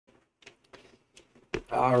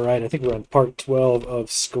Alright, I think we're on part 12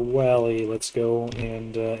 of Squally. Let's go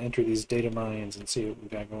and enter these data mines and see what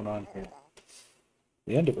we've got going on here.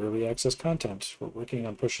 The end of early access content. We're working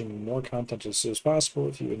on pushing more content as soon as possible.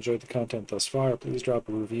 If you enjoyed the content thus far, please drop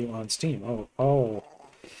a review on Steam. Oh.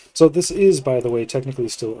 So this is, by the way, technically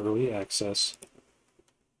still early access.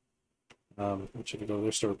 Which if you go to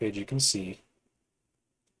their store page, you can see.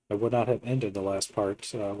 I would not have ended the last part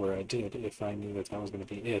where I did if I knew that that was going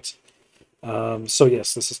to be it. So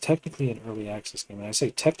yes, this is technically an early access game, and I say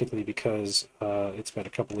technically because it's been a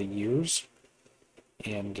couple of years,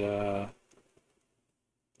 and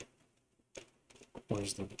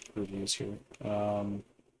where's the reviews here?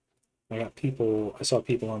 I saw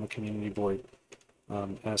people on the community board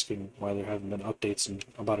asking why there haven't been updates in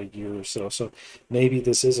about a year or so. So maybe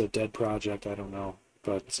this is a dead project. I don't know,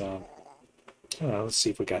 but let's see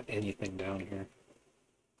if we got anything down here.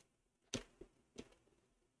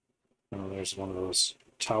 Oh, there's one of those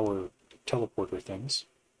tower teleporter things.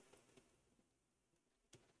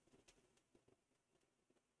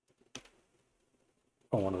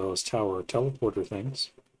 Oh, one of those tower teleporter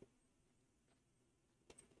things.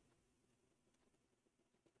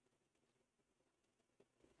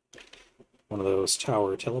 One of those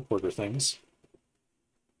tower teleporter things.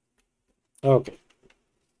 Okay.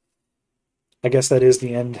 I guess that is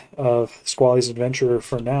the end of Squally's adventure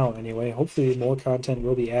for now, anyway. Hopefully more content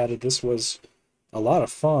will be added. This was a lot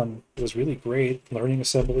of fun. It was really great. Learning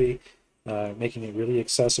assembly, making it really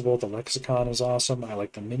accessible. The lexicon is awesome. I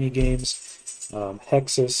like the mini games.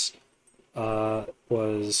 Hexus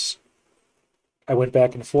was... I went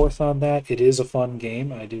back and forth on that. It is a fun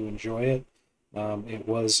game. I do enjoy it. It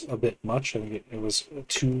was a bit much. I think it was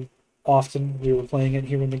too often we were playing it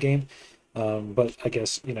here in the game. But I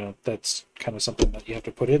guess, that's kind of something that you have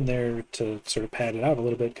to put in there to sort of pad it out a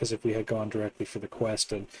little bit, because if we had gone directly for the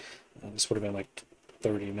quest, and this would have been like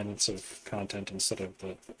 30 minutes of content instead of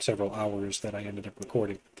the several hours that I ended up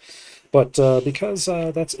recording. But because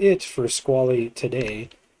that's it for Squally today,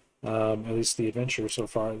 at least the adventure so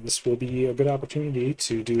far, this will be a good opportunity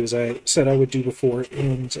to do as I said I would do before,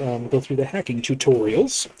 and go through the hacking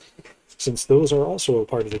tutorials, since those are also a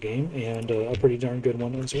part of the game, and a pretty darn good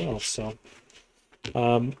one as well. So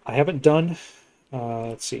I haven't done,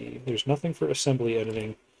 let's see, there's nothing for assembly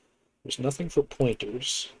editing, there's nothing for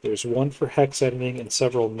pointers, there's one for hex editing and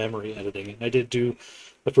several memory editing, and I did do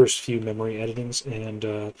the first few memory editings, and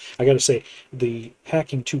I gotta say, the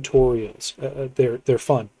hacking tutorials, they're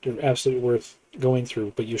fun, they're absolutely worth going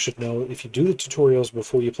through, but you should know, if you do the tutorials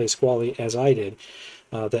before you play Squally, as I did,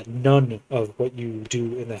 that none of what you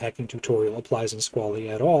do in the hacking tutorial applies in Squally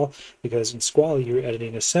at all, because in Squally you're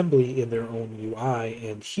editing assembly in their own UI,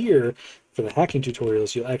 and here for the hacking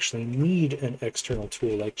tutorials you'll actually need an external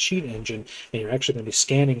tool like Cheat Engine, and you're actually going to be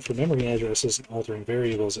scanning for memory addresses and altering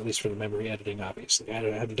variables, at least for the memory editing, obviously. I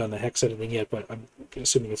haven't done the hex editing yet, but I'm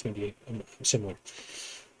assuming it's going to be similar.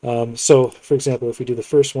 So, for example, if we do the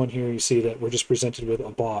first one here, you see that we're just presented with a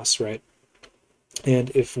boss, right? And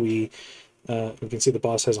if we can see the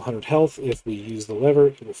boss has 100 health. If we use the lever,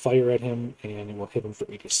 it will fire at him, and it will hit him for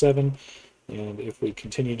 87. And if we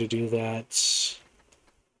continue to do that,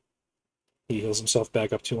 he heals himself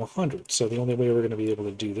back up to 100. So the only way we're going to be able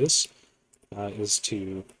to do this is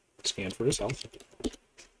to scan for his health.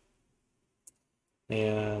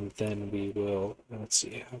 And then we will, let's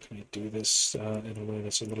see, how can I do this in a way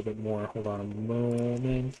that's a little bit more, hold on a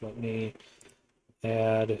moment, let me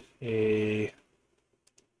add a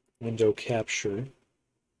window capture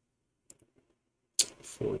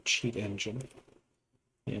for Cheat Engine,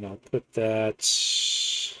 and I'll put that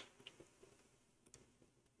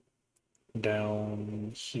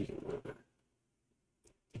down here.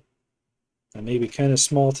 That may be kind of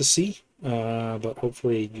small to see, but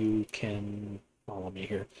hopefully you can follow me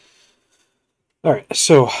here. All right,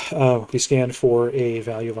 so we scanned for a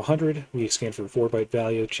value of 100. We scanned for a 4-byte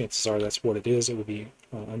value. Chances are that's what it is. It would be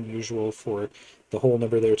unusual for the whole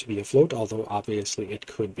number there to be a float, although obviously it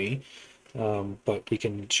could be. But we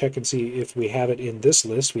can check and see if we have it in this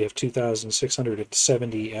list. We have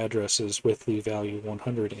 2,670 addresses with the value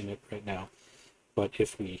 100 in it right now. But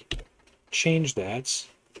if we change that,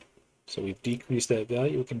 so we've decreased that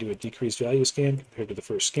value, we can do a decreased value scan compared to the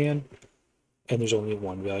first scan. And there's only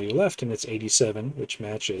one value left, and it's 87, which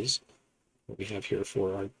matches what we have here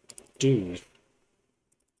for our dude.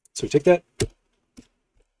 So we take that,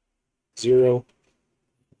 0,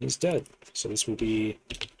 he's dead. So this will be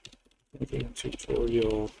a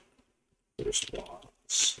tutorial first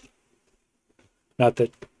boss. Not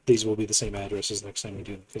that these will be the same addresses next time we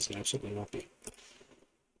do them, because it absolutely won't be.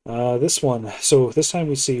 This one, so this time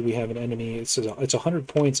we see we have an enemy, it's 100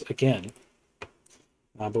 points again.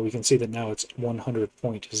 But we can see that now it's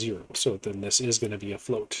 100.0. So then this is going to be a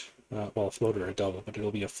float. Well, a float or a double, but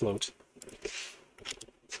it'll be a float.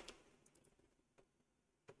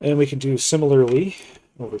 And we can do similarly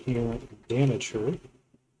over here, damage her.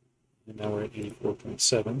 And now we're at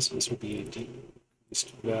 84.7, so this would be a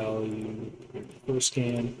decreased value first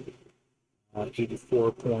scan.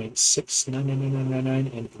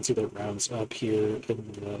 84.69999, and you can see that it rounds up here to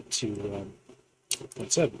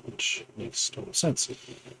 0.7, which makes total sense.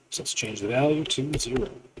 So let's change the value to 0.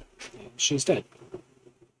 And she's dead.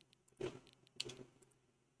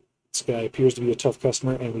 This guy appears to be a tough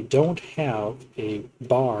customer, and we don't have a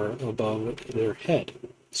bar above their head.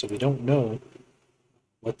 So we don't know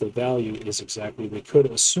what the value is exactly. We could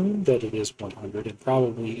assume that it is 100, and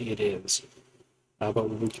probably it is. But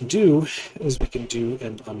what we can do is we can do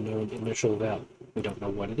an unknown initial value. We don't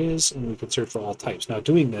know what it is, and we can search for all types. Now,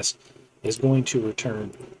 doing this is going to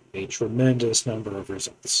return a tremendous number of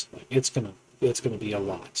results. It's gonna be a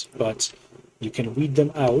lot, but you can weed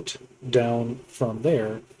them out down from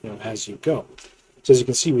there, as you go. So as you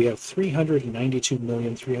can see, we have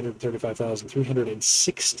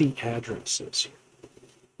 392,335,360 addresses.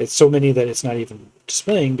 It's so many that it's not even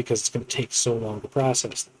displaying because it's going to take so long to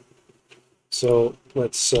process them. So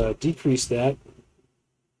let's decrease that.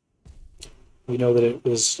 We know that it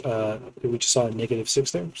was, we just saw a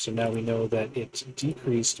 -6 there. So now we know that it's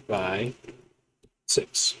decreased by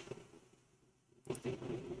 6.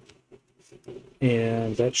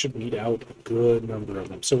 And that should weed out a good number of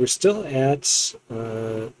them. So we're still at,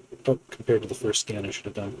 compared to the first scan I should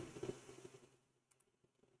have done.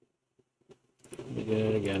 Let me get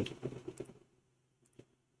it again.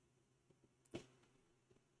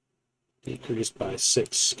 Decreased by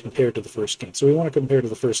 6 compared to the first scan. So we want to compare to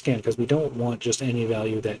the first scan because we don't want just any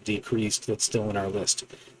value that decreased that's still in our list.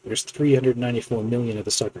 There's 394 million of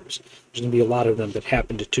the suckers. There's going to be a lot of them that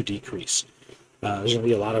happened to decrease. There's going to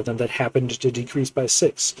be a lot of them that happened to decrease by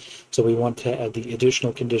 6. So we want to add the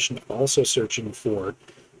additional condition of also searching for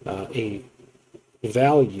a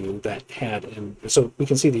value that had, and so we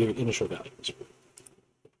can see the initial values.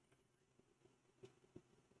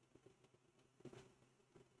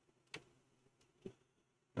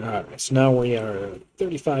 All right, so now we are at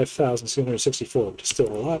 35,664, which is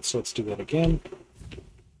still a lot, so let's do that again.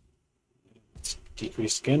 It's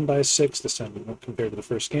decreased again by 6. This time we won't compare to the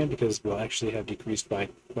first scan because we'll actually have decreased by,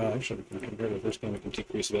 well, actually, we can compare to the first scan, we can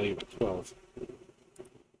decrease the value by 12.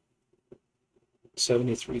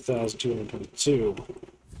 73,222.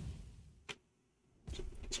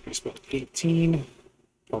 Decreased by 18.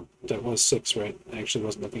 Oh, that was 6, right? I actually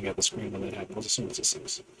wasn't looking at the screen when that happened. Let's assume it's a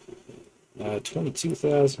 6.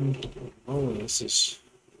 22,000. Oh, this is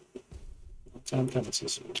time coming. This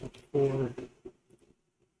is 24.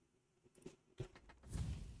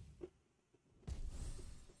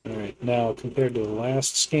 All right, now compared to the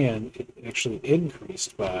last scan, it actually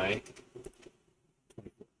increased by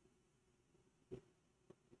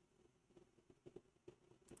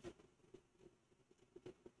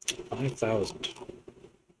 5,000.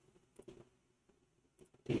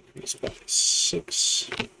 Decreased by 6.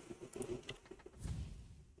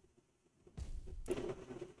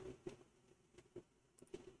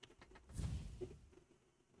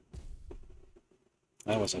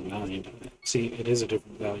 That was a 9. See, it is a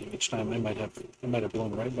different value each time. I might have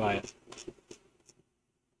blown right by it.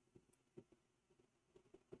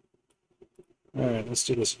 All right, let's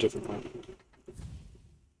do this a different way.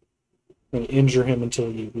 I'm going to injure him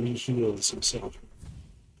until he re-heals himself.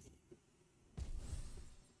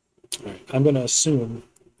 All right, I'm going to assume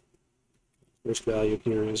first value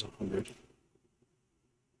here is 100.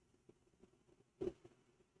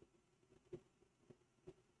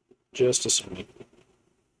 Just assuming.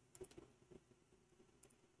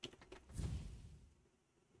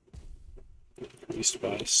 Increased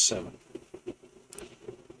by 7.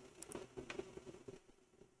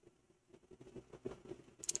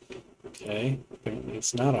 Okay, apparently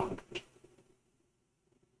it's not 100.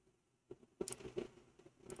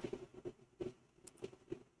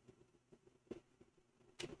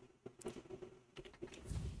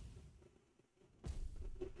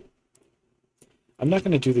 I'm not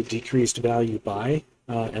going to do the decreased value by,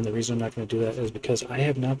 and the reason I'm not going to do that is because I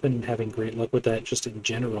have not been having great luck with that just in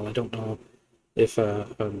general. I don't know if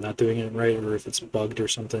I'm not doing it right or if it's bugged or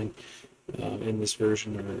something in this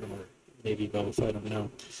version, or maybe both, I don't know.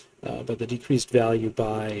 But the decreased value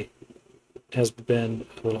by has been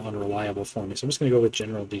a little unreliable for me. So I'm just going to go with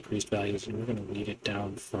general decreased values, and we're going to lead it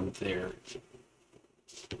down from there.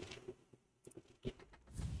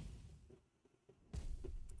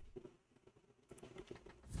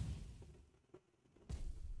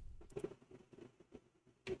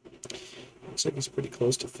 Looks like he's pretty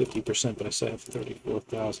close to 50%, but I still have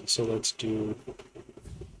 34,000. So let's do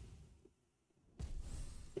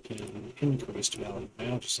an increased value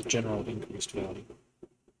now, just a general increased value.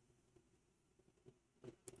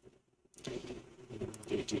 And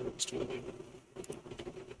a decreased value.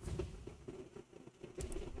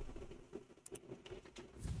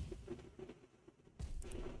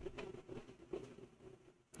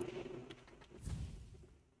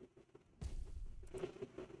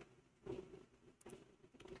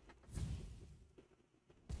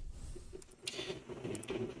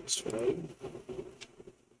 Value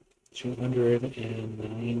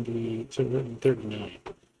 290, 239.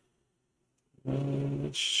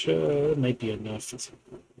 Which might be enough to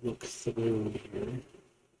look through here.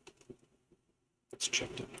 Let's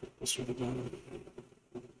check down closer to the bottom.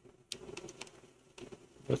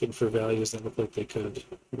 Looking for values that look like they could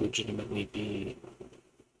legitimately be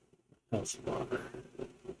health bar.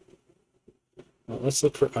 Well, let's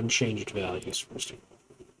look for unchanged values first.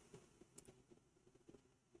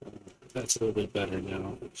 That's a little bit better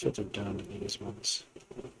now. Filter down to these ones.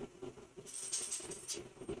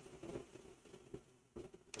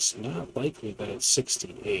 It's not likely that it's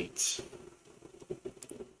 68.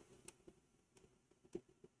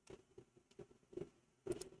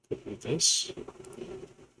 Could be this.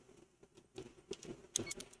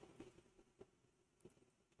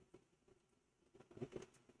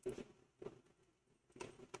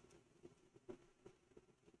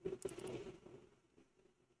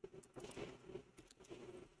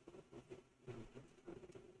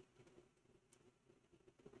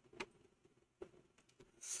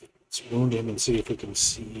 Let's wound him and see if we can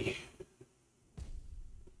see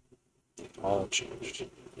it all changed.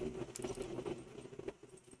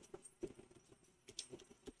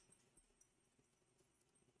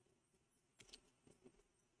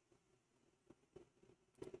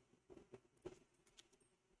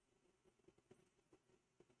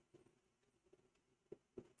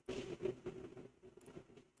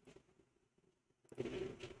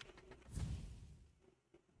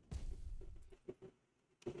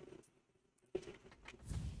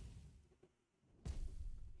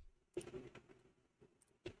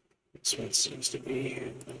 This one seems to be.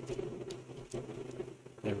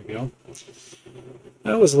 There we go.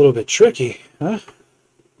 That was a little bit tricky, huh?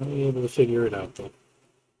 I was able to figure it out, though.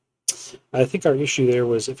 I think our issue there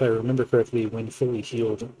was, if I remember correctly, when fully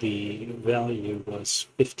healed, the value was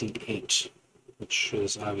 58, which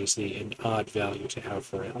is obviously an odd value to have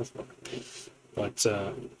for a health bar. But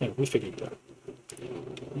yeah, we figured it out.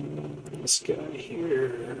 This guy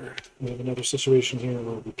here, we have another situation here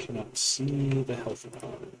where we cannot see the health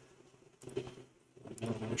bar.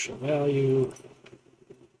 No inertial value.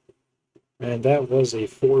 And that was a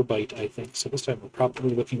 4-byte, I think. So this time we're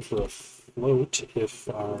probably looking for a float if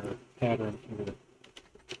our pattern here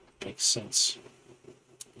makes sense.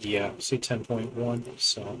 Yeah, see 10.1.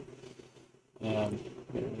 So we're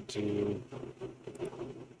going to do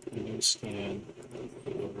a new scan for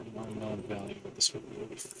an unknown value. This would be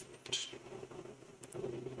a float.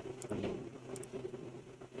 And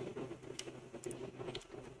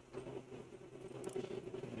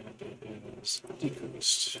it is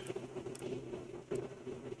decreased.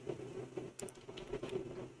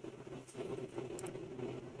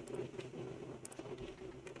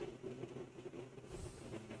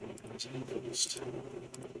 Increased.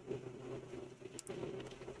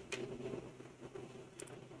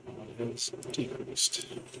 It has decreased.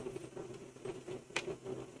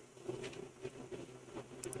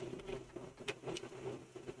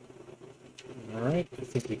 All right, I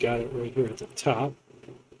think we got it right here at the top.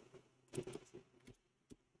 There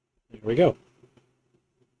we go.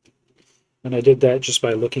 And I did that just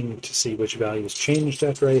by looking to see which values changed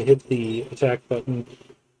after I hit the attack button,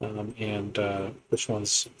 and which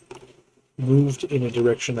ones moved in a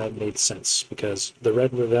direction that made sense, because the red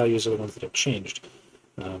values are the ones that have changed.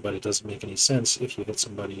 But it doesn't make any sense if you hit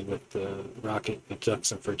somebody with the rocket that ducks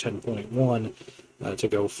them for 10.1 to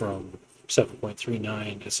go from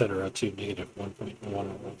 7.39, etc., to negative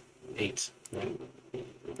 1.108. Right?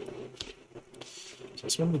 So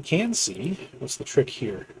this one we can see. What's the trick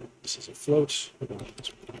here? This is a float.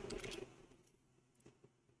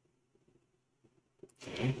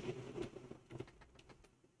 Okay.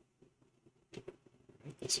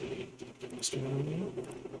 Let's see.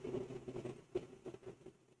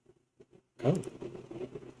 Oh.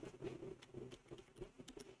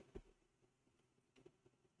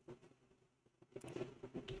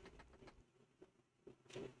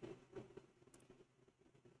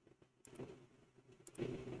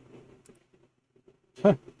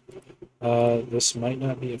 Huh. This might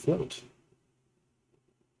not be a float.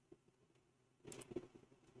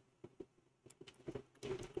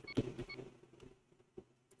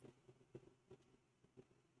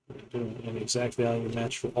 doing an exact value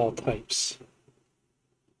match for all types.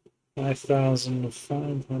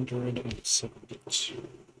 5,572.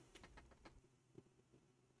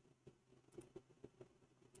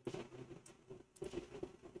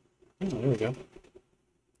 Oh, there we go.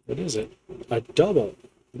 What is it? A double.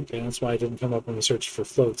 Okay, that's why it didn't come up when we searched for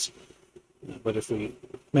floats. But if we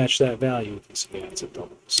match that value, we can see, yeah, it's a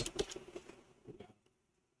double. So.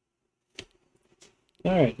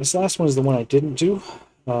 All right, this last one is the one I didn't do.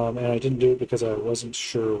 And I didn't do it because I wasn't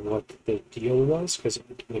sure what the deal was, because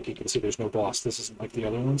like you can see, there's no boss. This isn't like the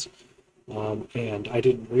other ones. And I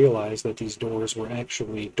didn't realize that these doors were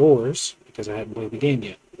actually doors because I hadn't played the game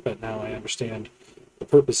yet. But now I understand the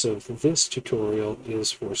purpose of this tutorial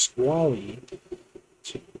is for Squally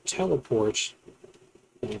to teleport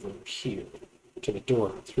over here to the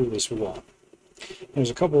door through this wall. There's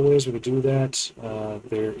a couple of ways we could do that.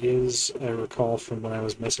 There is, I recall from when I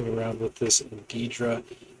was messing around with this in Ghidra,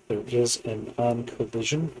 there is an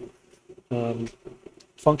on-collision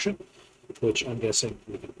function, which I'm guessing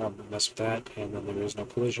we can probably mess with that, and then there is no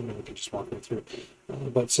collision, and we can just walk right through.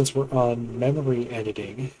 But since we're on memory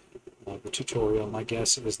editing, the tutorial, my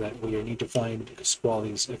guess is that we need to find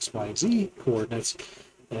Squally's X, Y, Z coordinates,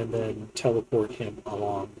 and then teleport him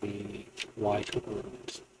along the Y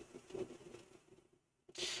coordinate.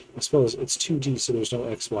 I suppose it's 2D, so there's no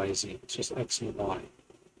X, Y, Z. It's just X and Y.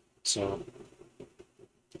 So,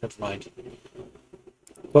 never mind.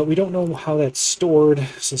 But we don't know how that's stored,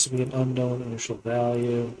 so this will be an unknown initial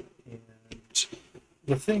value. And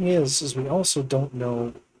the thing is we also don't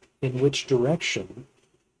know in which direction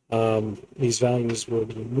these values will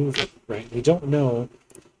be moving, right? We don't know,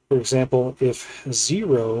 for example, if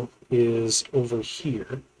 0 is over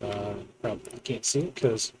here. Probably can't see it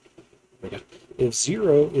because if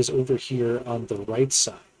 0 is over here on the right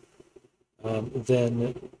side,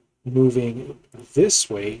 then moving this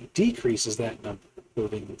way decreases that number.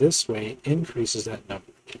 Moving this way increases that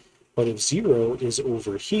number. But if 0 is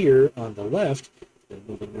over here on the left, then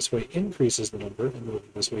moving this way increases the number, and moving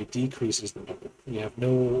this way decreases the number. We have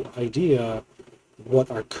no idea what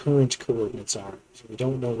our current coordinates are. So we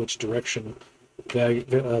don't know which direction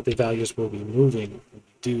the values will be moving when we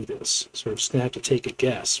do this. So we're just going to have to take a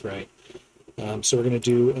guess, right? So we're going to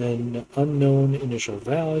do an unknown initial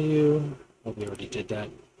value. Well, we already did that.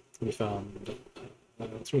 We found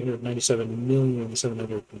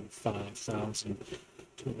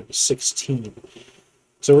 397,705,216.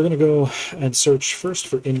 So we're going to go and search first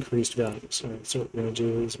for increased values. All right, so what we're going to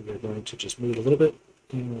do is we're going to just move a little bit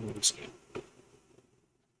and we're going to scan.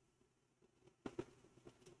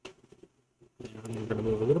 And we're going to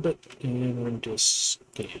move a little bit and we're going to do a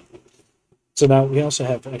scan. So now we also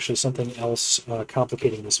have actually something else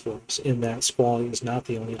complicating this for us, in that Squally is not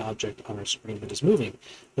the only object on our screen that is moving.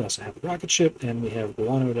 We also have a rocket ship, and we have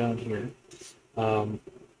Guano down here.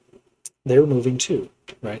 They're moving too,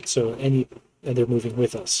 right? So and they're moving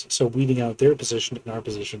with us. So weeding out their position and our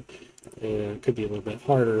position could be a little bit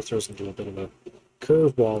harder, throws into a bit of a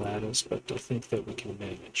curveball at us, but I think that we can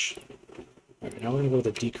manage. All right, now we're going to go with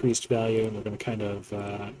a decreased value, and we're going to kind of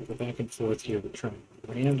go back and forth here to try and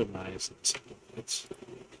randomize this a bit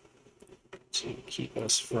to keep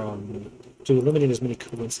us from, to eliminate as many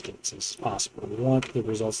coincidences as possible. We want the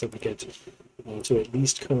results that we get to at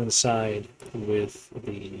least coincide with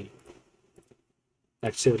the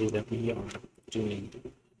activity that we are doing.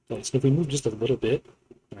 So if we move just a little bit,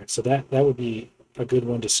 all right, so that would be a good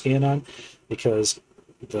one to scan on, because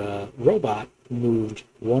the robot moved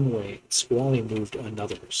one way, Squally moved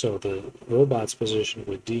another. So the robot's position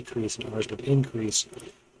would decrease and ours would increase,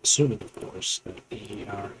 assuming, of course, that we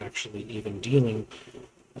are actually even dealing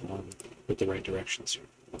with the right directions here.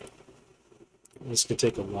 This could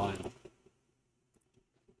take a while.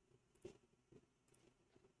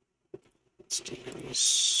 Let's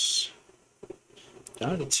decrease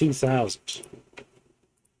down to 2,000,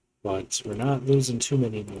 but we're not losing too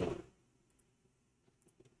many more.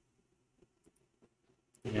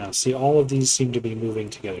 Yeah, see, all of these seem to be moving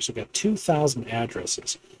together. So we've got 2,000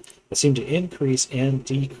 addresses that seem to increase and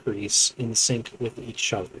decrease in sync with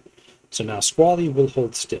each other. So now Squally will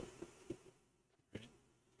hold still.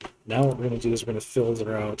 Now what we're going to do is we're going to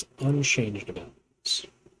filter out unchanged values,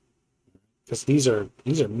 because these are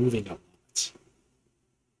moving a lot.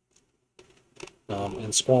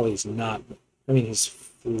 And Squally's not, I mean, he's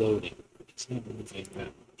floating. He's not moving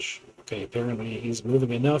that much. Okay, apparently he's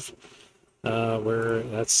moving enough where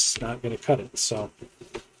that's not going to cut it. So,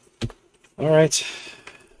 all right,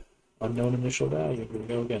 unknown initial value. Here we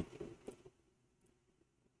go again.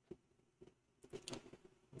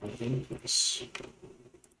 Increase.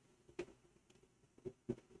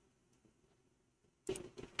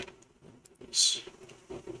 Increase.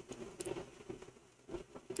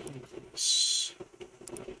 Increase.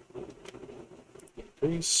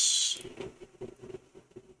 Increase.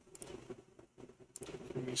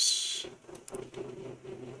 Increase.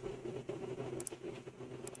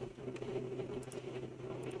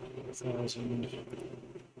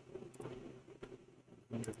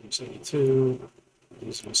 1,172.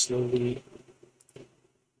 Use them slowly.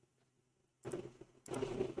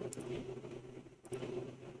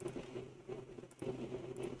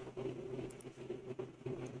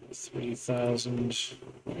 3,000.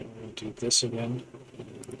 We'll do this again.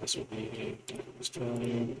 This will be a decreased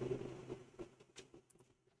value.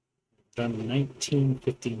 Done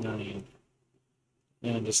 1959.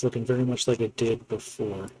 And it's looking very much like it did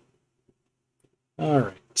before.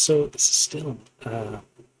 Alright, so this is still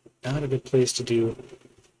not a good place to do.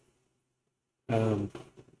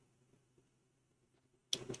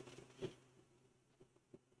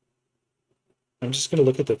 I'm just going to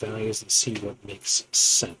look at the values and see what makes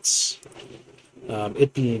sense.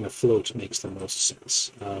 It being a float makes the most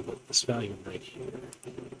sense. But this value right here,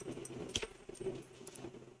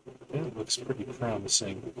 that looks pretty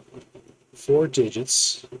promising. 4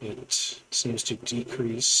 digits, it seems to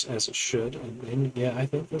decrease as it should, and yeah, I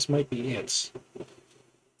think this might be it.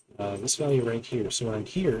 This value right here, so when I'm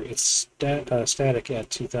here, it's static at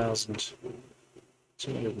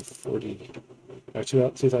 2,240, or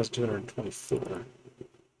 2,224.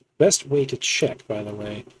 Best way to check, by the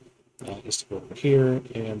way, is to go over here,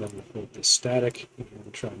 and then hold this static,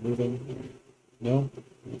 and try moving. No,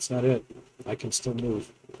 that's not it. I can still move.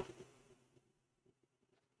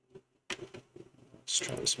 Let's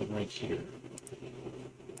try this one right here.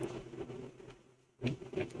 I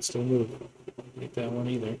can still move. Take that one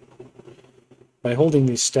either. By holding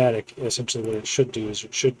these static, essentially what it should do is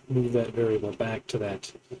it should move that variable back to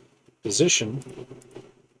that position,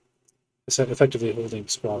 effectively holding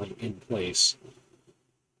Squally in place.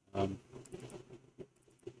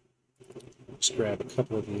 Just grab a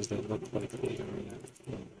couple of these that look like they are that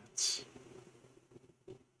formats.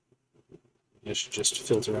 I should just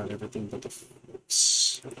filter out everything but the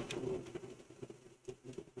floats.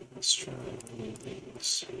 Let's try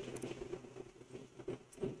these.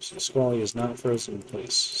 So Squally is not frozen in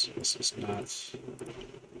place. So this is not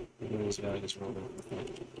those values rolled over.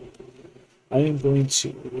 I am going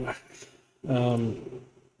to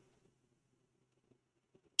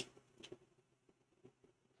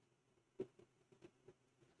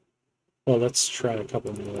well, let's try a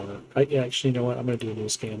couple more. Yeah, actually, you know what? I'm going to do a new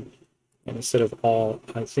scan. And instead of all,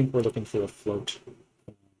 I think we're looking for a float.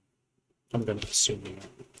 I'm going to assume we are.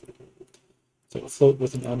 So a float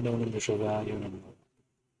with an unknown initial value. And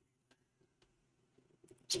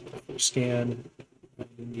so scan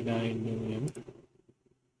 99 million.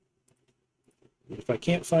 If I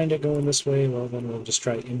can't find it going this way, well, then we'll just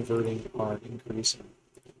try inverting our increase and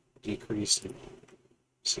decrease and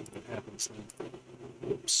see what happens then.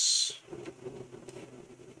 Oops.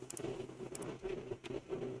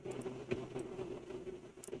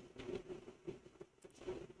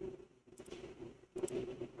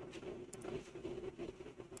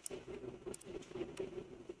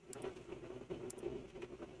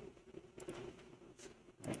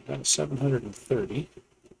 About 730.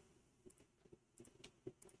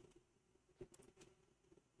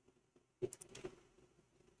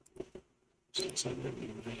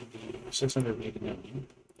 689.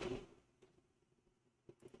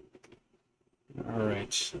 All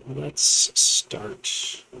right, let's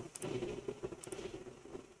start.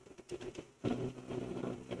 I'm gonna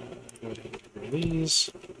go ahead and get rid of these.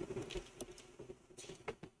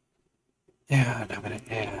 And I'm gonna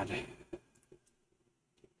add.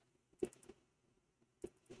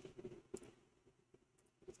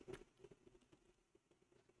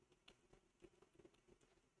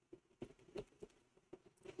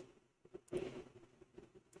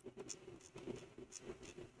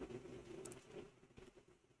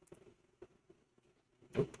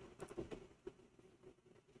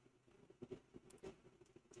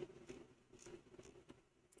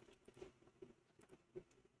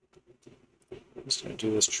 Just going to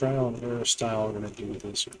do this trial and error style. We're going to do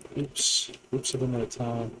this groups of them at a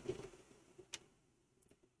time.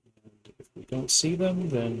 And if we don't see them,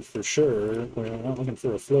 then for sure we're not looking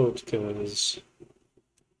for a float, because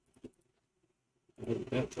I would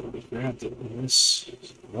bet that we grabbed it in this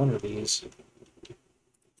one of these.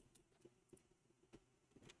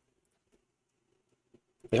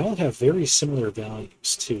 They all have very similar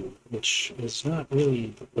values too, which is not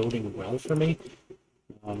really boding well for me.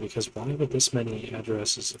 Because why would this many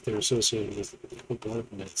addresses, if they're associated with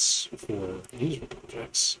coordinates for user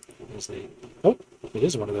objects, as they... Oh, it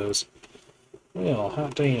is one of those. Well,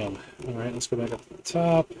 hot damn. All right, let's go back up to the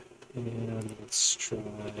top, and let's try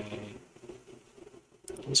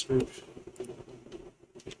this group.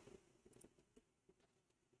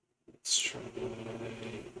 Let's try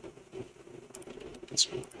this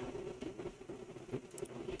group.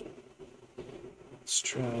 Let's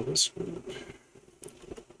try this group.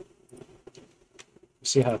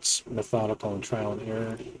 See how it's methodical and trial and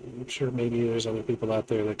error. I'm sure maybe there's other people out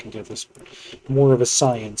there that can get this more of a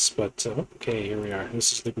science, but okay, here we are.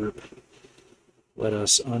 This is the group. Let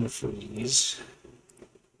us unfreeze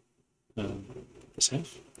this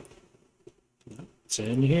half. No, it's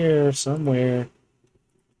in here somewhere.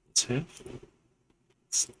 This half.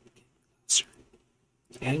 It's closer.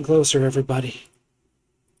 It's getting closer, everybody.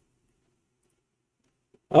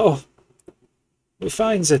 Oh, we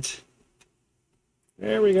finds it.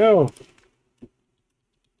 There we go.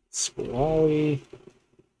 Squally.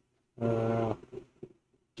 Y,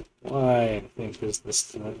 I think is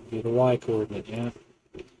this be the Y coordinate, yeah.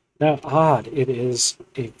 Now, odd, it is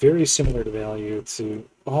a very similar value to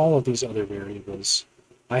all of these other variables.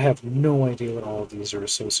 I have no idea what all of these are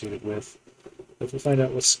associated with. If we find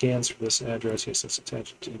out what scans for this address, yes, it's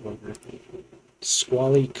attached to debugger.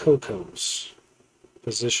 Squally Cocos.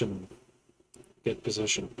 Position. Get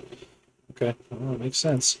position. Okay, well, that makes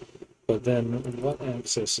sense. But then, what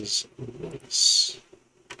axis is this?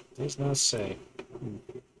 Does not say.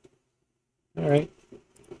 Alright,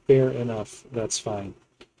 fair enough. That's fine.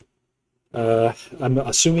 I'm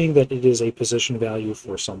assuming that it is a position value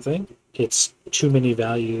for something. It's too many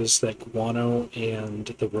values that Guano and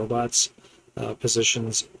the robots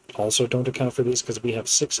positions also don't account for these because we have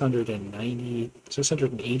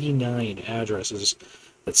 689 addresses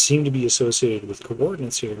that seem to be associated with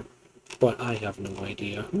coordinates here, but I have no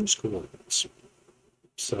idea whose coordinates.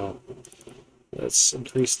 So let's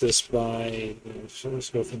increase this by, let's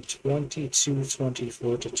go from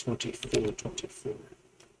 2224 to 2424.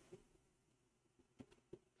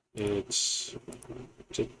 It's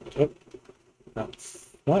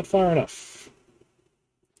not far enough.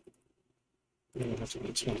 We have to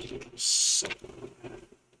be 27.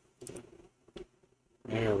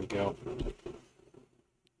 There we go.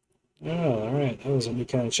 Oh, all right. That was a new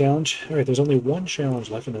kind of challenge. All right, there's only one challenge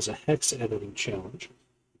left, and there's a hex editing challenge.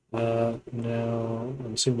 Now,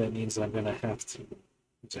 I'm assuming that means that I'm going to have to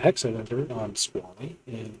use a hex editor on Squally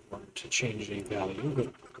in order to change a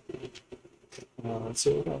value. But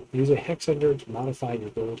so use a hex editor to modify your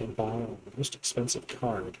build and buy on the most expensive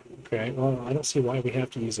card. Okay, well, I don't see why we have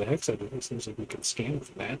to use a hex editor. It seems like we can scan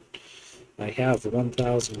for that. I have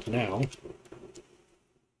 1,000 now.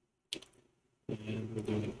 And we're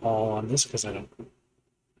doing it all on this because I don't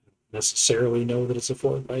necessarily know that it's a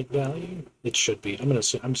 4-byte value. It should be. I'm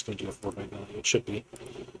just going to do a 4-byte value. It should be.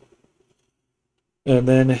 And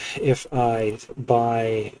then if I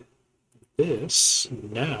buy this,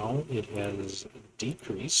 now it has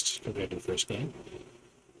decreased compared to the first game.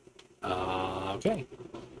 Okay.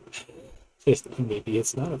 Maybe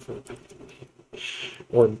it's not a 4-byte value.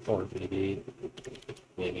 Or maybe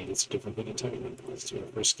it's a different thing entirely. Let's do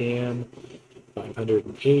it for scan.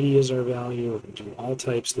 580 is our value. We're going to do all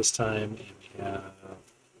types this time, and we have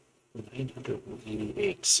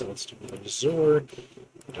 988. So let's do another XOR.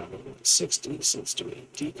 We're down to 60, so let's do a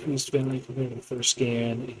decreased value compared to the first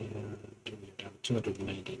scan, and we're down to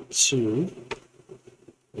 292.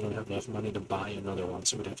 We don't have enough money to buy another one,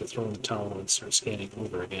 so we'd have to throw in the towel and start scanning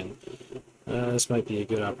over again. This might be a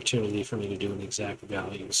good opportunity for me to do an exact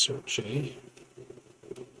value search.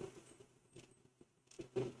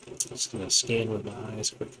 Just going to scan with my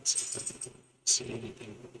eyes quick and see if I can see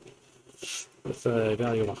anything. With a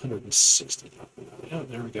value of 160. Oh,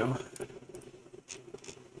 there we go.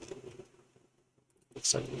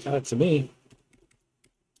 Looks like we got it to me.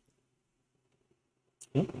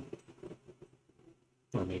 Yep.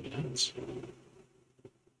 Or maybe not.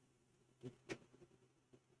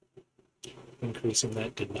 Increasing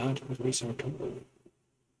that did not increase our total.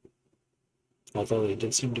 Although they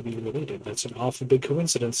did seem to be related. That's an awful big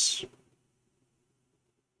coincidence.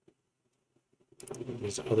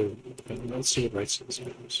 There's other. Let's see what writes this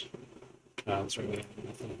matters. That's right. We have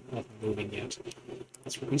nothing moving yet.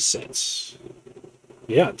 Let's reset.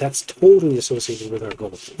 Yeah, that's totally associated with our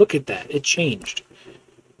goal. Look at that. It changed.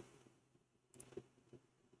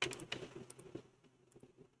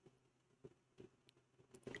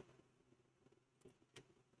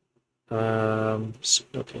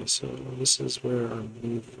 Okay, so this is where our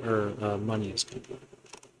money is going to go.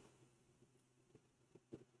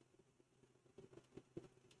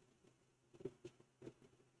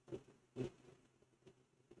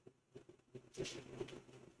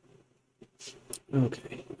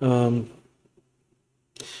 Okay.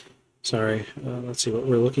 Sorry. Let's see what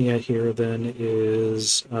we're looking at here. Then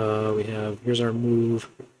is here's our move.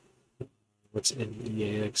 What's in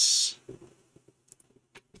EAX?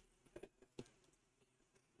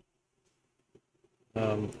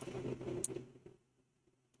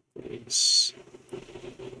 Base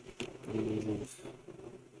move.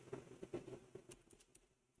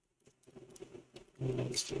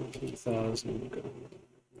 Let's do 2,000.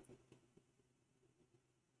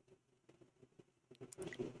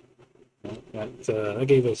 That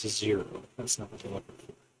gave us a 0. That's not what we're looking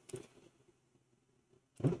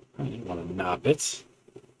for. I didn't want to knob it.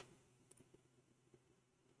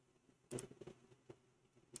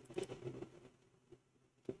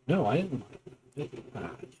 No, I didn't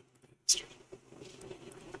want to.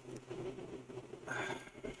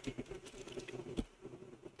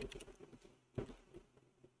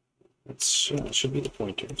 That should be the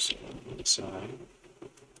pointers. Side.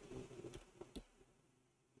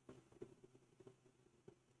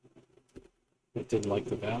 It didn't like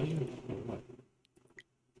the value, or what?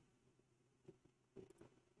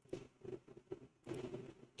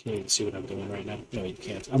 Can you even see what I'm doing right now? No, you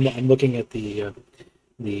can't. I'm looking at the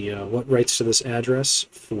what writes to this address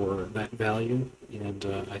for that value, and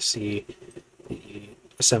I see the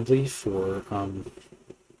assembly for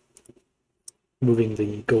moving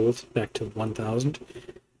the gold back to 1,000,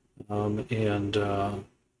 and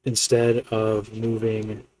instead of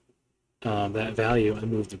moving that value, I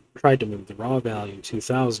tried to move the raw value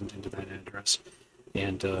 2,000 into that address,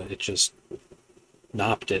 and it just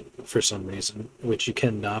knopped it for some reason, which you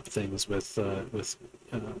can knop things with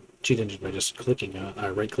Cheat Engine by just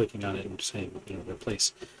right-clicking on it and saying,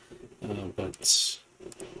 replace. But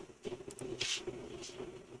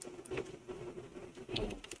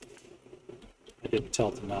I didn't tell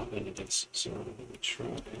it to knop any of this, so let me try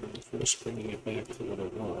first bringing it back to what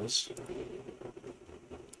it was.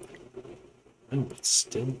 Oh, it's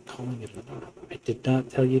still calling it a knob. I did not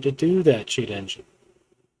tell you to do that, Cheat Engine.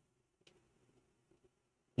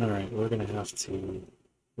 Alright, we're going to have to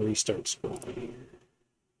restart Squally here.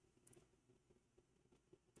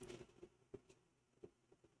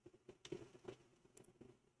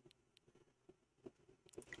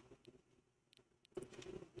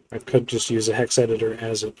 I could just use a hex editor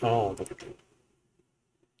as it. Oh,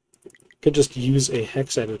 could just use a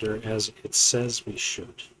hex editor as it says we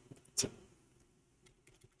should.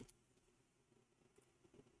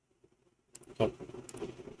 Oh,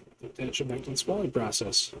 that should back to the Squally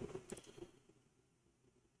process.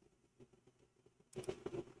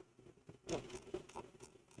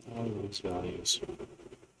 All these values.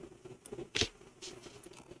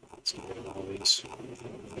 Let's get rid of all these.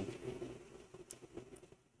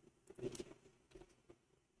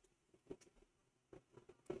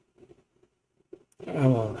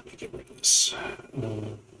 Well, let me get rid of this. Now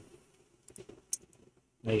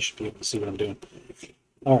you should be able to see what I'm doing.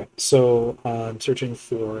 All right, so I'm searching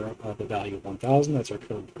for the value of 1,000. That's our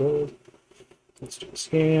current gold. Let's do a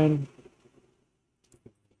scan.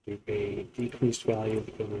 Do a decreased value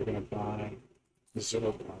because we're going to buy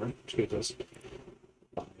 0 bar, which gives us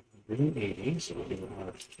 580. So we'll do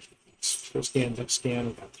our first scan, next scan.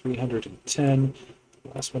 We've got 310.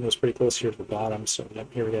 Last one was pretty close here to the bottom. So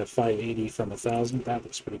yep, here we have 580 from 1,000. That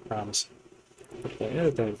looks pretty promising. If I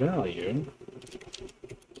edit that value,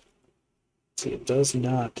 see, it does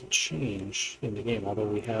not change in the game, although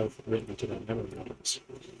we have written to that memory address.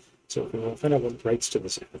 So if we want to find out what writes to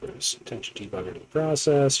this address, attention debugger to the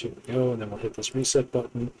process, here we go, and then we'll hit this reset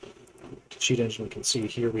button. Cheat Engine, we can see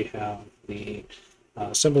here we have the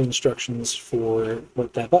assembly instructions for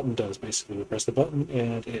what that button does. Basically, we press the button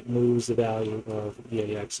and it moves the value of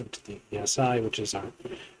EAX into the ESI, which is our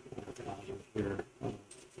value here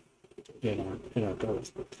in our code.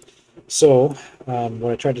 So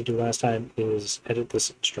what I tried to do last time is edit this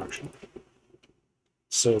instruction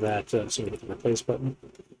so that so we hit the replace button,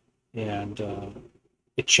 and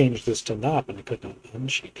it changed this to NOP, and I could not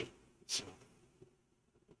uncheck it. So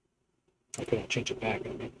I couldn't change it back.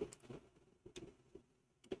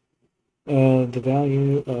 The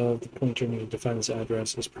value of the pointer needed to find this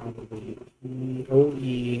address is probably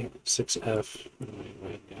OE6F.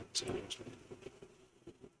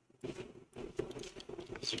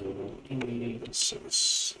 Zero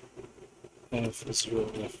E6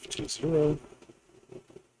 F0F20.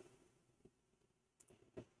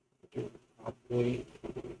 Probably.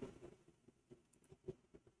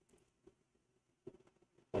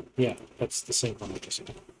 Yeah, that's the same one I just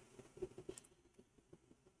said.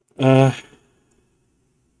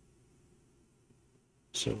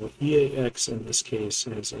 So EAX in this case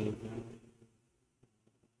is a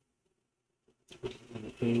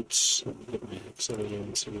 8. Let me get my hex out of here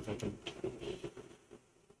and see if I can.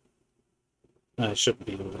 I shouldn't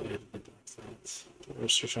be able to edit it like that. The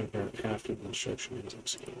restriction paragraph after the instruction is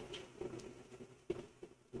executed.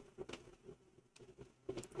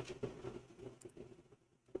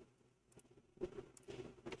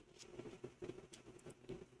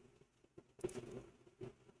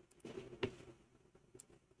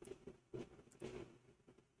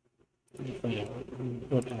 Let me find out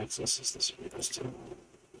what accesses this reads to.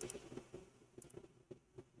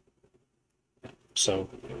 So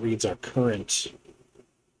it reads our current.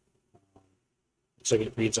 Looks like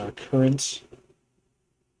it reads our current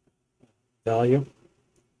value,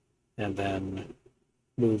 and then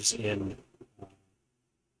moves in.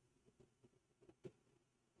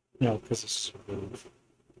 No, because this is a move.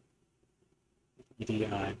 EDI,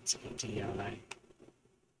 it's EDI.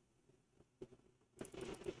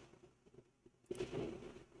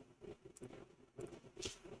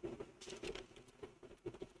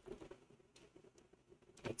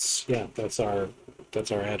 That's our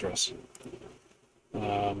address.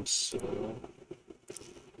 So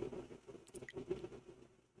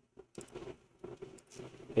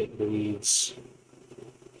it reads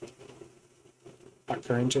our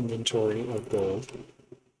current inventory of gold,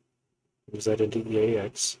 moves that into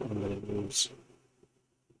EAX, and then it moves.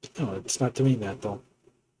 No, it's not doing that though.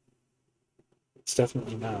 It's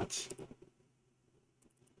definitely not.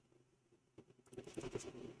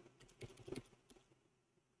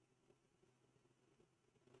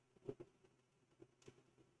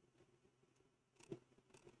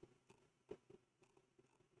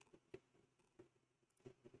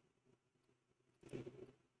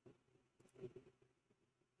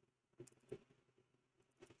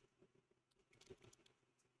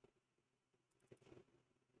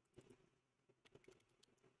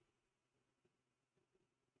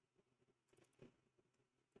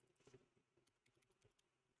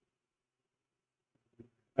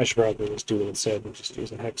 I should probably just do what it said and just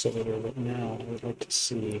use a hex editor, but now I would like to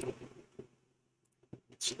see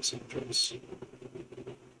what's this address.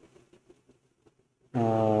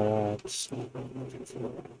 It's not what I'm looking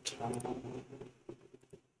for.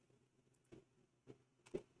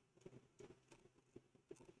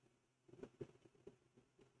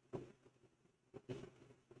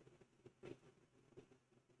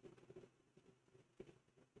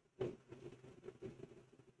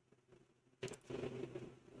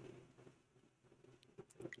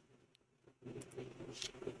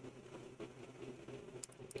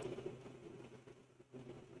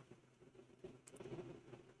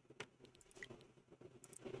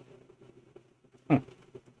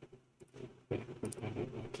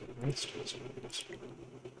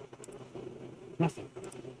 Nothing.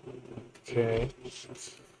 Okay.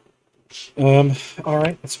 All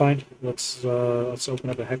right, that's fine. Let's open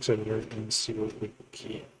up a hex editor and see what we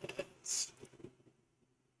get.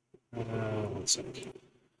 One sec.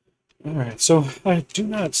 All right, so I do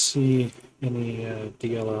not see any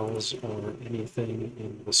DLLs or anything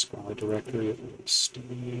in the Squally directory.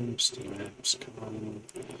 Steam apps, com,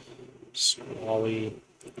 Squally.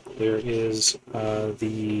 There is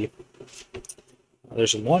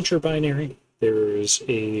there's a launcher binary. There's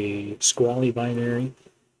a Squally binary.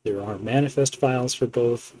 There are manifest files for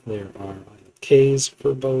both. There are ILKs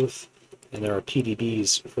for both, and there are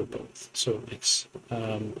PDBs for both. So it makes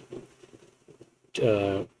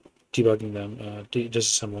debugging them,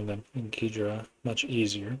 disassembling them in Ghidra much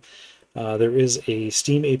easier. There is a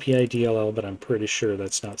Steam API DLL, but I'm pretty sure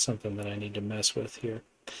that's not something that I need to mess with here.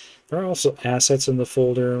 There are also assets in the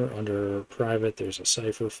folder. Under private, there's a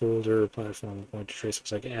cipher folder, platform pointer trace,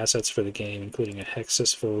 looks like assets for the game, including a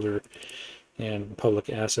hexes folder, and public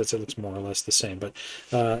assets. It looks more or less the same, but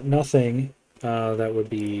nothing that would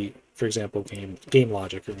be, for example, game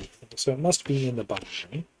logic or anything. So it must be in the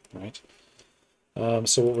binary, right?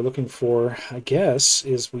 So what we're looking for, I guess,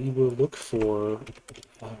 is we will look for,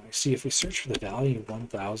 see if we search for the value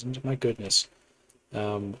 1000, my goodness, we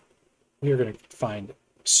are going to find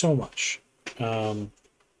so much. And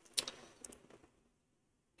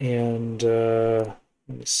let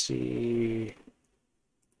me see.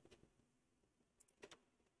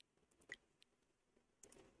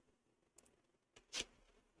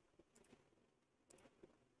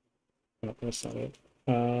 No, that's not it.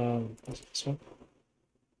 Is it this one?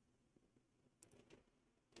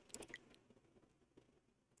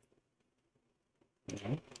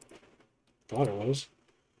 No. Thought it was.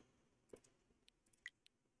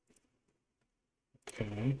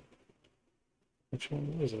 Okay. Which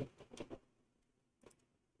one was it?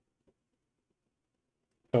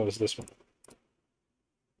 Oh, it's this one.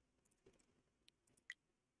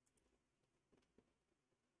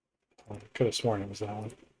 could have sworn it was that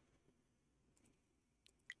one.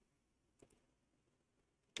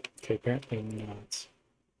 Okay, apparently not.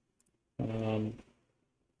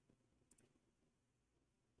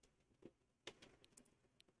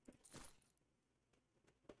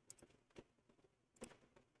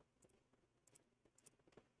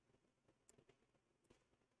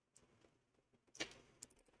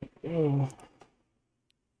 Oh.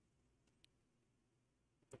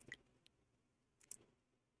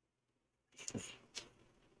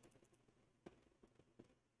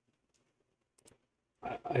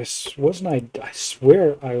 I wasn't I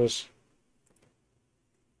swear I was.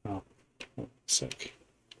 Oh, sick.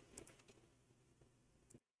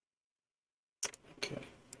 Okay.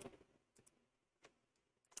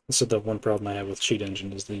 This is the one problem I have with Cheat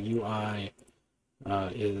Engine is the UI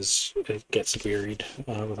it gets buried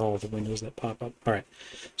with all of the windows that pop up. All right,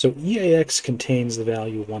 so EAX contains the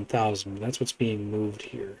value 1000. That's what's being moved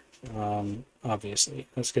here. Obviously,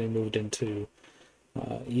 that's getting moved into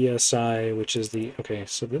ESI, which is the okay.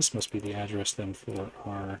 So this must be the address then for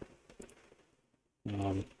our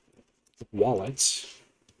wallets.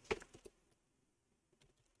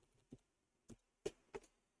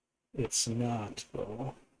 It's not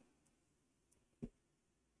though.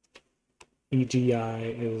 EDI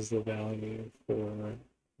is the value for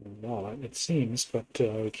wallet, it seems, but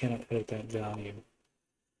we cannot edit that value.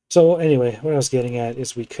 So anyway, what I was getting at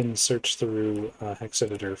is we can search through hex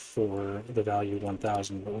editor for the value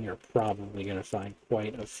 1000, but we are probably going to find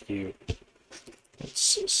quite a few.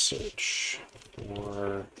 Let's search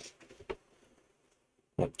for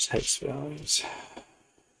hex values.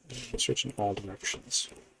 Search in all directions.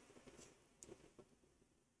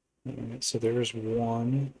 All right, so there's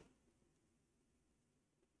one.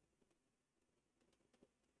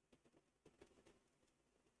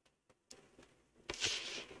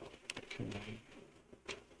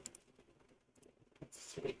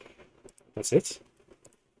 That's it.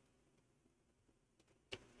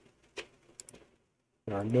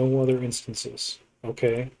 There are no other instances.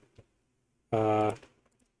 Okay. I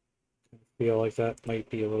feel like that might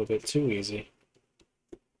be a little bit too easy.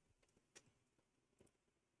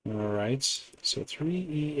 All right. So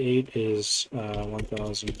 3E8 is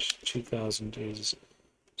 1000. 2000 is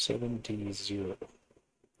 7D0.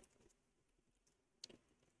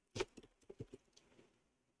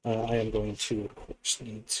 I am going to, of course,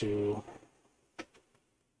 need to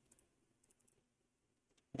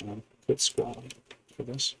quit Squally for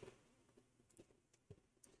this.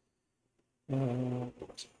 Oh,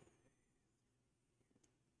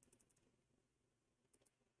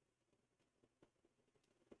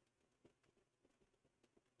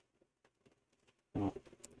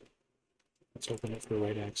 let's open it for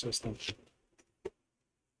right access then.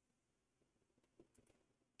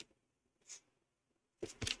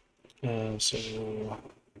 So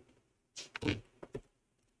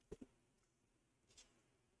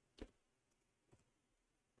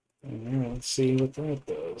let's see what that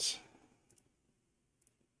does.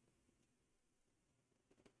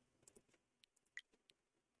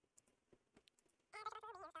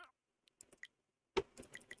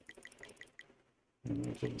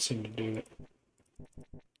 It didn't seem to do it.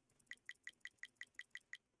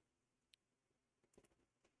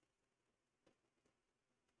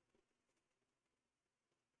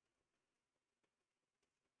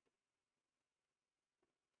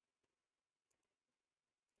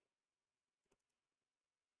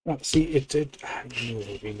 Oh, see, I knew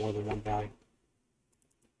there would be more than one value.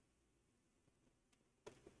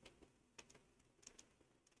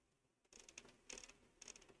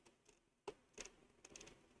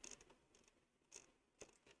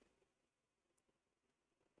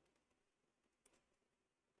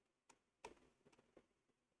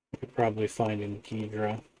 I could probably find in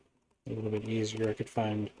Ghidra a little bit easier. I could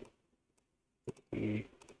find the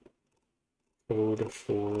code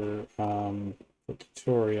for the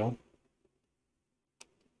tutorial.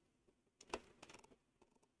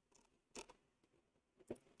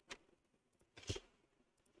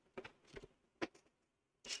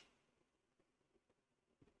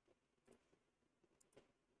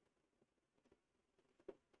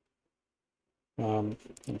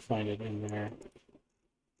 And find it in there.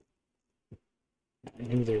 I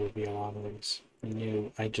knew there would be a lot of these.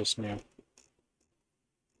 I just knew.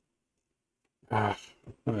 All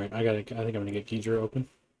right, I think I'm gonna get Ghidra open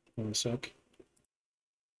in a sec.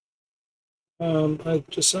 I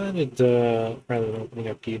decided rather than opening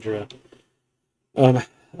up Ghidra, I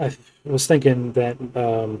was thinking that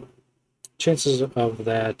chances of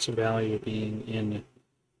that value being in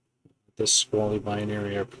the Squally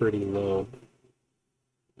binary are pretty low.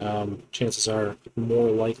 chances are more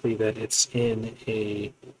likely that it's in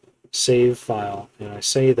a save file. And I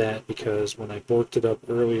say that because when I borked it up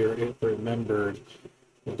earlier, it remembered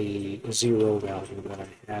the 0 value that I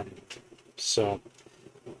had. So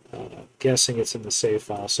guessing it's in the save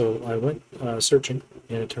file. So I went searching,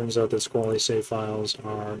 and it turns out that Squally save files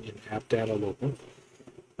are in app data local.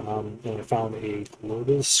 And I found a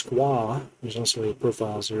global squaw. There's also a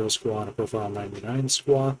profile 0 squaw and a profile 99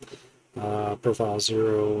 squaw. Profile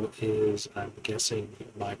 0 is, I'm guessing,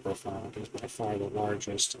 my profile. It is by far the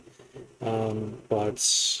largest.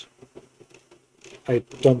 But I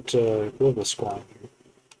dumped global squaw here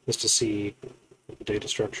just to see what the data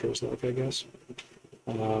structure is like, I guess.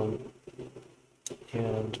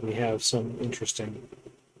 And we have some interesting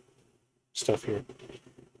stuff here.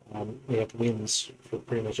 We have wins for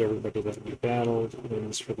pretty much everybody that we battled,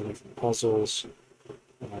 wins for the different puzzles.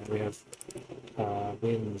 We have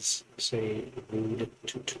wins, say, Rude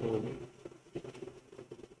Tutorial,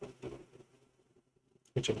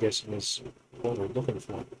 which I'm guessing is what we're looking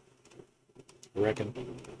for, I reckon.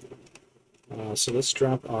 So let's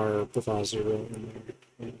drop our profile 0 in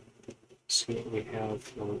there and see what we have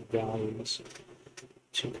for values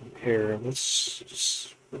to compare. Let's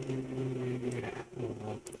just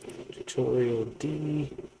tutorial D,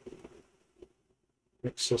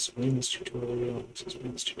 excess wins tutorial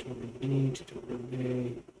B, tutorial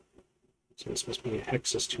A. So this must be a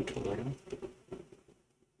Hexus tutorial.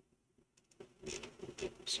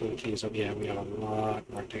 So the keys up, yeah, we have a lot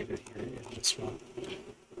more data here in this one.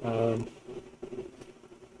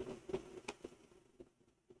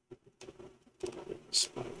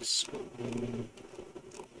 Spikes,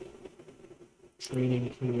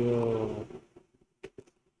 training wheel.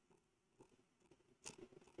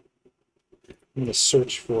 I'm going to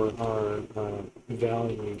search for our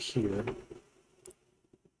value here.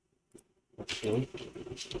 Okay.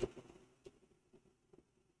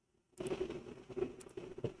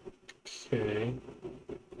 Okay.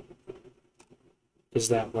 Is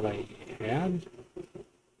that what I had?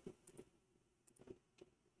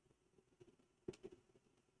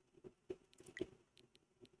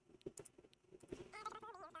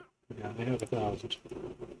 Yeah, I have 1,000.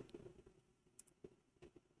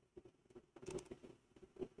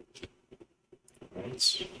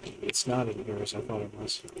 Right. It's not in here as I thought it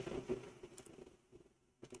was.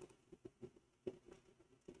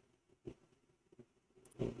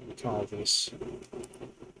 We call this.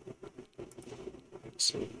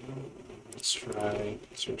 So let's try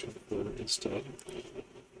searching for instead.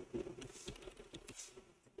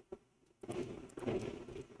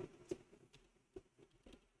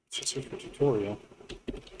 Just search for tutorial.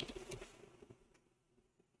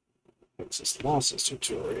 Access losses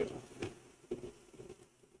tutorial.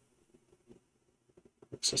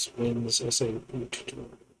 Access wins SA root tutorial.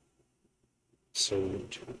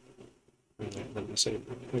 Saved. Let me say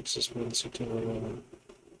access wins tutorial.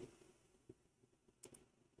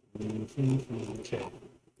 Okay.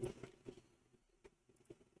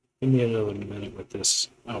 Give me another minute with this.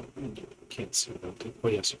 Oh, you can't see that. Oh,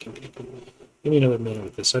 yes, you can. Give me another minute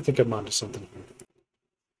with this. I think I'm onto something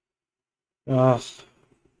here.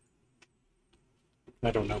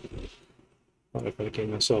 I don't know. Thought if I gave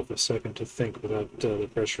myself a second to think without the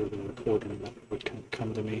pressure of the recording, that would kind of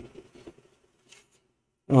come to me.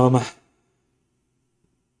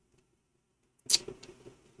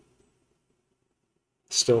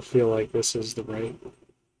 Still feel like this is the right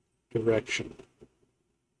direction.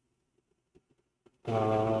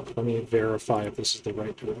 Let me verify if this is the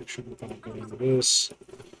right direction. If I'm going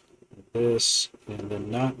this, and then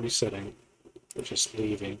not resetting, but just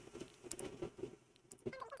leaving.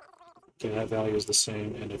 Okay, that value is the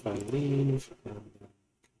same, and if I leave, and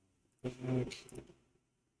then back,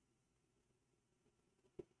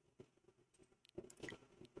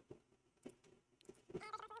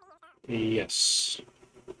 yes,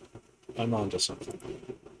 I'm onto something.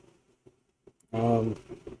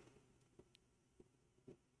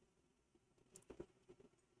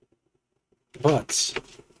 But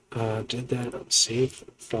did that save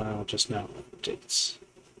file just now updates?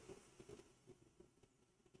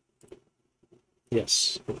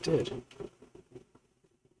 Yes, it did.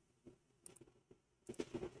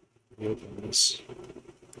 Open this.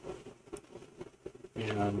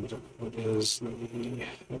 And what is the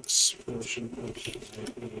X version of the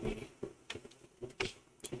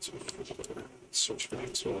search for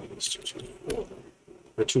X values 224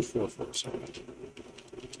 or 244, sorry.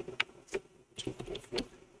 244.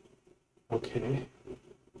 Okay.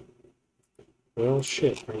 Well,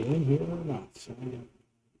 shit, are you in here or not?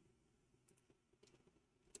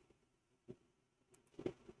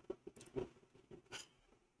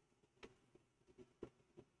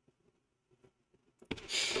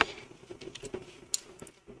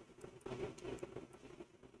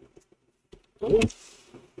 Oh,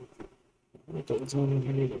 gold's not in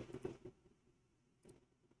here either.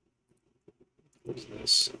 What's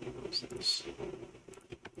this? What's this?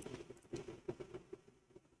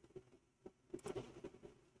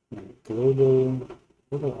 Global.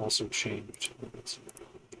 Global also changed.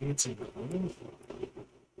 It's in global.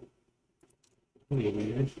 Really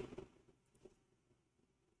weird.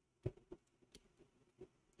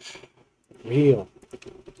 Real.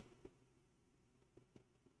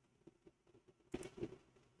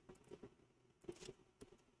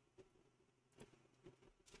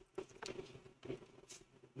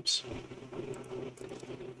 Oops.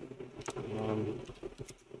 Um,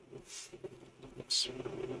 oops.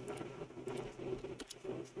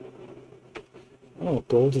 Oh,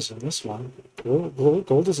 gold is in this one.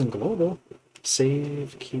 Gold is in global.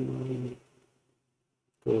 Save key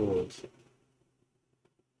gold.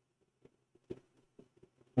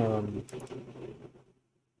 Um,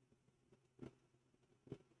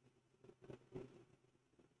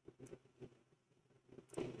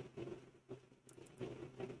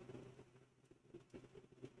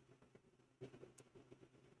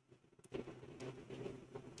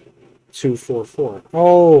 244.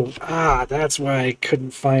 Oh, that's why I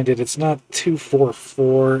couldn't find it. It's not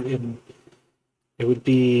 244 in. It would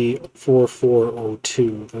be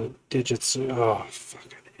 4402. The digits. Oh,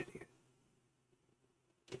 fucking idiot.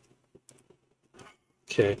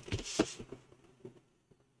 Okay.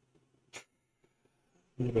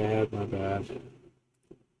 My bad, my bad.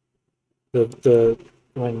 The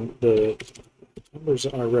when the numbers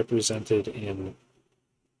are represented in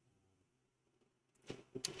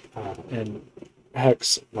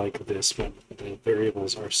hex like this, when the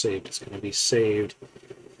variables are saved, it's going to be saved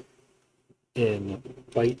in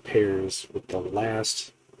byte pairs with the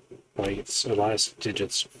last bytes or last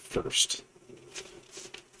digits first.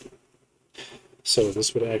 So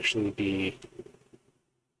this would actually be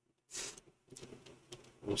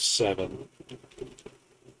 07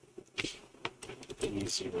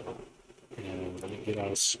 E0. And let me get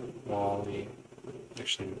out of Squally.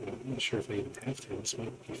 Actually, I'm not sure if I even have to. This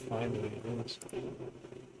might be fine the way it is.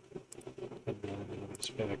 And then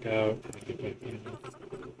just back out and get back in.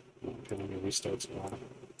 Okay, let me restart Squally.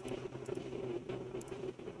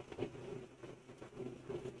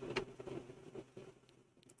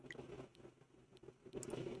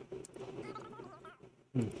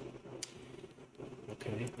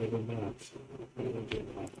 Okay, maybe not. Maybe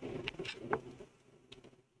not.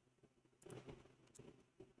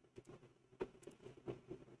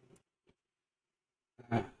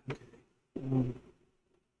 Okay. Um,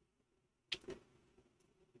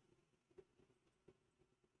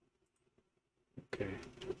 okay.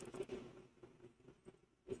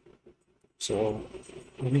 So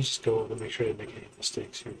let me just go over and make sure I didn't make any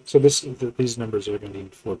mistakes here. So these numbers are going to be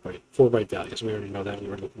 4 byte values. We already know that. We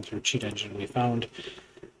were looking through cheat engine. We found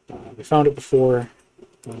it before.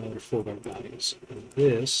 They're 4 byte values. And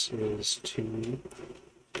this is two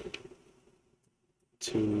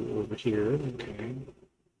over here. Okay.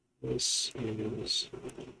 This is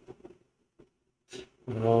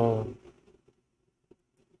oh,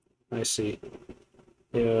 I see.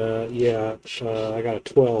 Yeah. I got a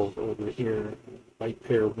 12 over here. Byte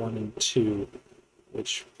pair 1 and 2,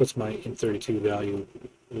 which puts my int32 value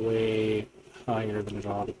way higher than it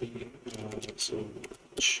ought to be. So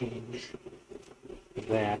change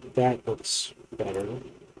that. That looks better.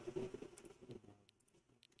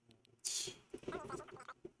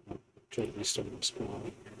 Try to restart the spawn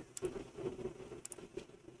here.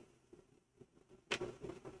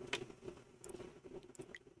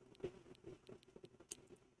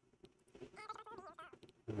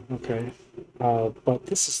 Okay. But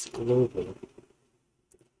this is global.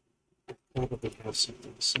 Probably have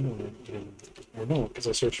something similar in, or no, because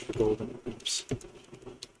I searched for golden. Oops.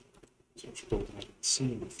 Search for golden, I didn't see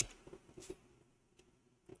anything.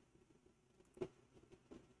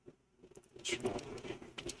 Try.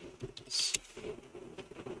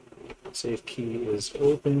 Save key is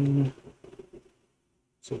open.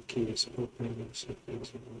 Save key is open. Save key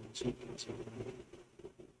is open. Save key is open.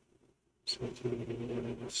 Save key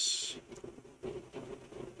is.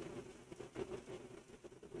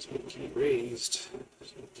 Save key raised.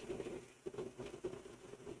 Save key.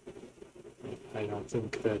 I don't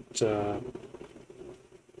think that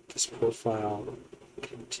this profile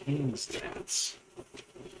contains that.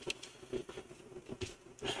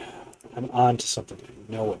 I'm on to something.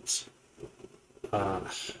 I know it.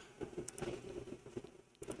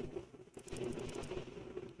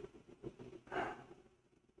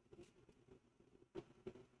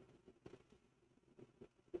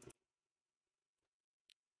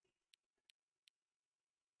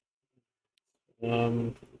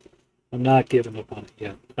 Um, I'm not giving up on it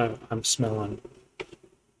yet. I'm smelling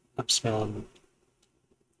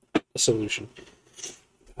a solution.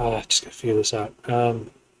 Just gotta figure this out. I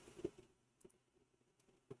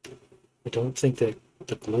don't think that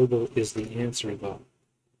the global is the answer though.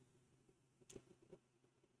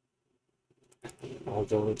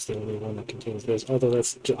 Although it's the only one that contains this. Although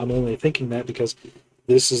I'm only thinking that because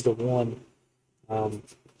this is the one um,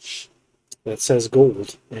 that says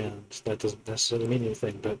gold, and that doesn't necessarily mean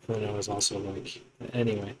anything. But then I was also like,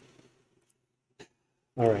 anyway.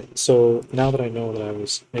 All right. So now that I know that I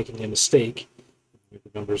was making a mistake, the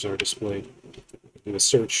numbers are displayed. Do a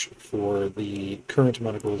search for the current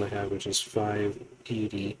amount of gold I have, which is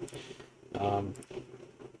 580. Um,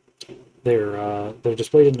 they're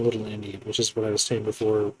displayed in little endian, which is what I was saying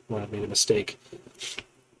before when I made a mistake.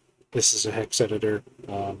 This is a hex editor,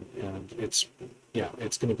 and it's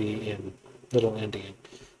going to be in little endian.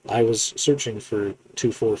 I was searching for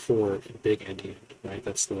 244 in big endian, right?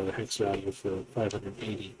 That's the hex value for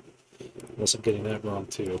 580. Unless I'm getting that wrong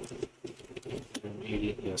too.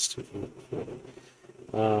 80, yes, 244.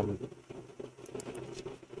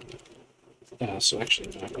 So actually,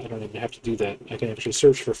 I don't even have to do that. I can actually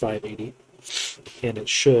search for 580, and it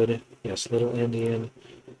should, yes, little endian,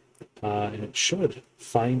 and it should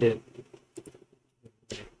find it.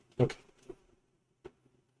 Okay.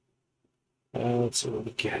 Let's see what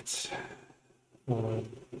we get. Um,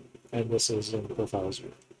 and this is in profiles.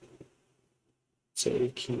 Say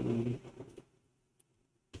key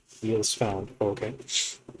wheels found. Oh, okay,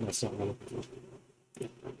 that's not one.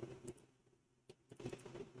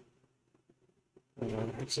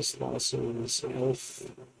 Access losses, elf,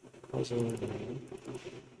 puzzle,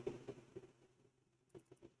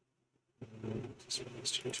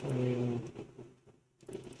 tutorial.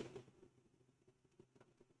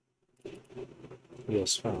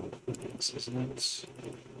 Wheels found. This isn't it.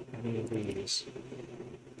 Any of these.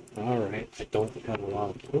 Alright, I don't have a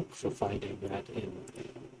lot of hope for finding that in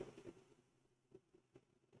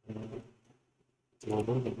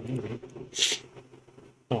global, but maybe.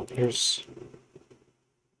 Oh, here's.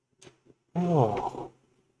 Oh.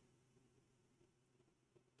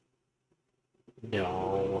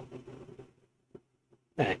 No.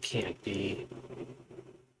 That can't be.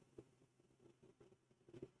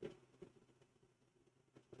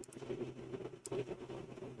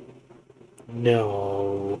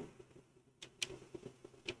 No.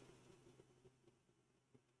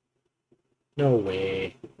 No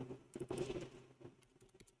way.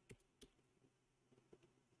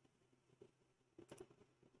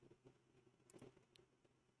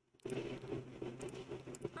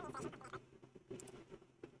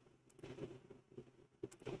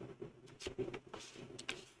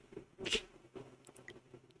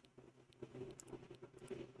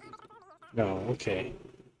 No, okay.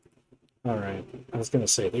 Alright. I was gonna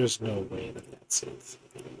say, there's no way that that's it.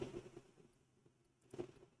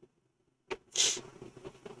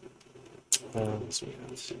 So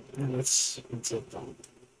yeah, that's it though.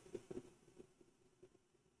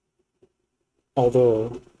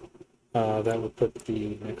 Although, that would put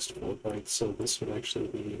the next 4 bytes, so this would actually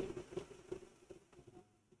be.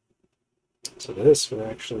 So this would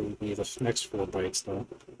actually be the next 4 bytes though.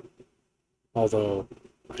 Although,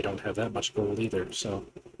 I don't have that much gold either, so.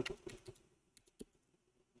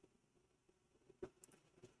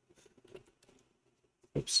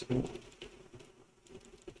 Oops.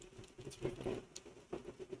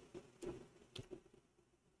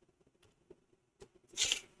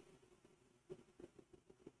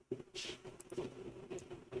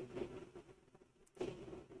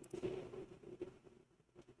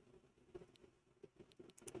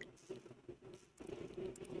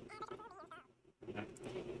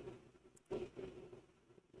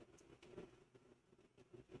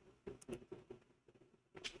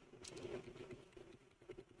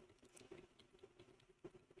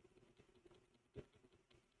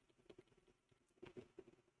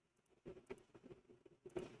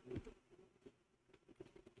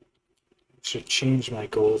 Should change my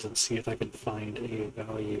goals and see if I can find a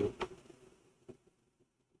value.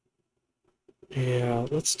 Yeah,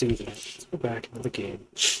 let's do that. Let's go back into the game.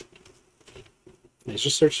 I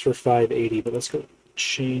just searched for 580, but let's go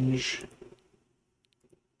change.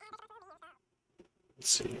 Let's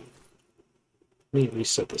see. Let me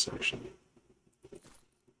reset this actually.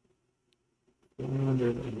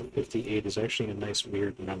 158 is actually a nice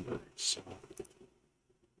weird number, so.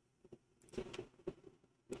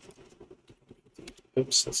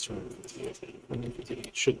 Oops, that's 258.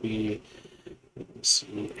 158 should be, let's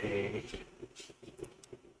see, a.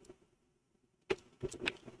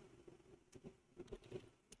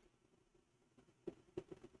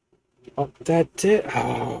 Oh, that did.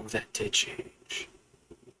 Oh, that did change.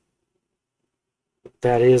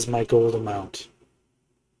 That is my gold amount.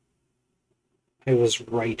 I was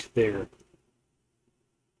right there.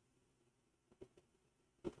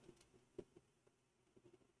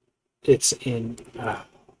 It's in. I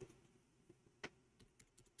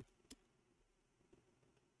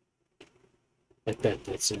bet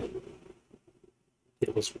that's it.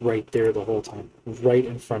 It was right there the whole time, right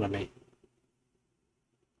in front of me.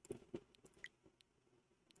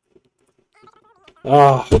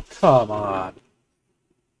 Oh, come on.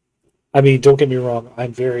 I mean, don't get me wrong.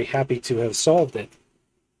 I'm very happy to have solved it,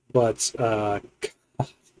 but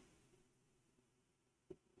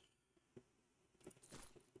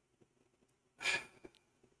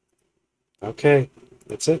okay,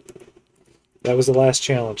 that's it. That was the last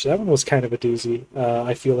challenge. That one was kind of a doozy.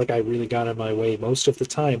 I feel like I really got in my way most of the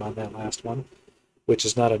time on that last one, which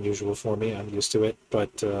is not unusual for me. I'm used to it,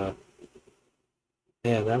 but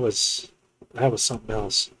man, that was something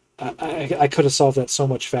else. I could have solved that so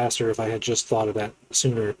much faster if I had just thought of that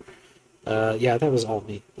sooner. Yeah, that was all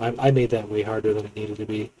me. I made that way harder than it needed to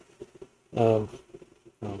be. Um,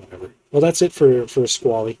 oh, whatever. Well, that's it for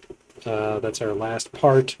Squally. That's our last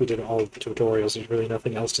part. We did all the tutorials. There's really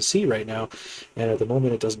nothing else to see right now, and at the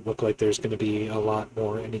moment, it doesn't look like there's going to be a lot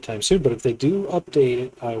more anytime soon. But if they do update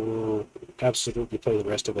it, I will absolutely play the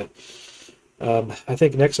rest of it. I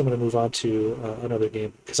think next I'm going to move on to another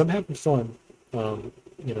game because I'm having fun. Um,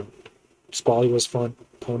 you know, Squally was fun.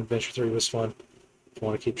 Pwn Adventure 3 was fun. I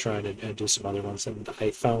want to keep trying and do some other ones. And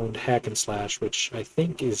I found Hack and Slash, which I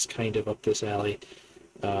think is kind of up this alley.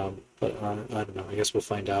 But I don't know. I guess we'll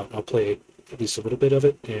find out. I'll play at least a little bit of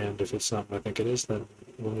it, and if it's not what I think it is, then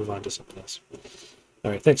we'll move on to something else.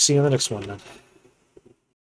 All right. Thanks. See you on the next one then.